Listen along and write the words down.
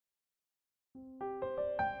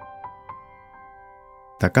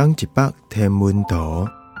逐天一百天文图，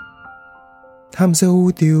探索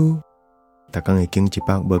宇宙。逐天会经一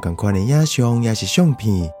百无同款的影像，也是相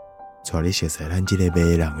片，带你熟悉咱这个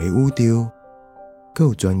迷人的宇宙。更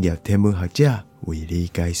有专业天文学者为你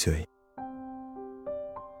解说。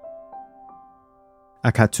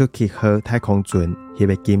Akatsuki 号太空船翕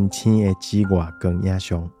的金星的紫外光影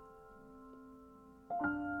像。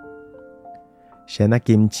谁那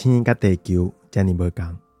金星甲地球这么无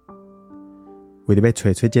同？为了要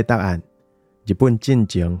找出这答案，日本进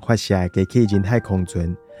前发射的机器人太空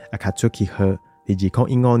船 Akatsuki 号在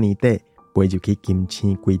2015年底飞入去金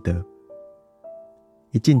星轨道。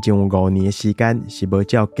伊进前有5年的时间是无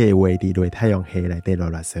照计划伫类太阳系内底落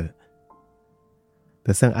垃圾。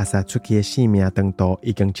就算Akatsuki的生命长度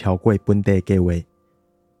已经超过本地计划，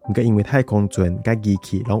不过因为太空船甲仪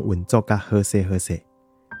器拢运作甲好势，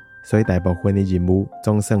所以大部分的任务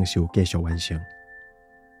总算是有继续完成。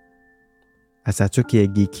Akatsuki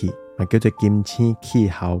的仪器嘛叫做金星气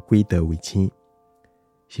候轨道卫星，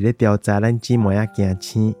是咧调查咱姊妹仔行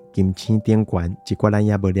星、金星顶悬一寡咱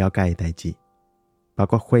也无了解的代志，包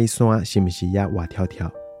括火山是毋是也活跳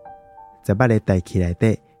跳，十八个大气内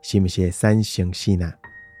底是毋是会产生气呐？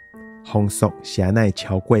风速是安怎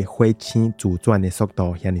超过火星自转的速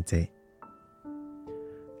度遐尼济？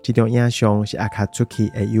这张影像是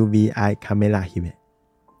Akatsuki的 UVI 卡梅拉翕的，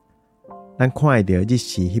咱看会到日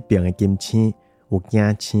时迄边的金星有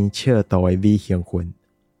镜星赤道的 V 型云。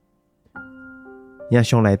影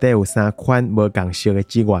像内底有3款无共色的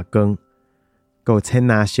紫外光，还有浅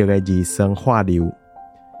蓝色的二酸化硫，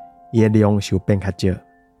伊的量是有变较少。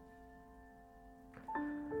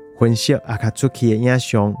分析Akatsuki的影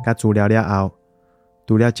像甲资料了后，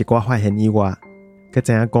除了一寡发现以外，佮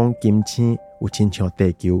知影讲金星有亲像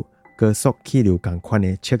地球高速气流同款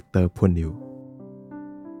的赤道喷流。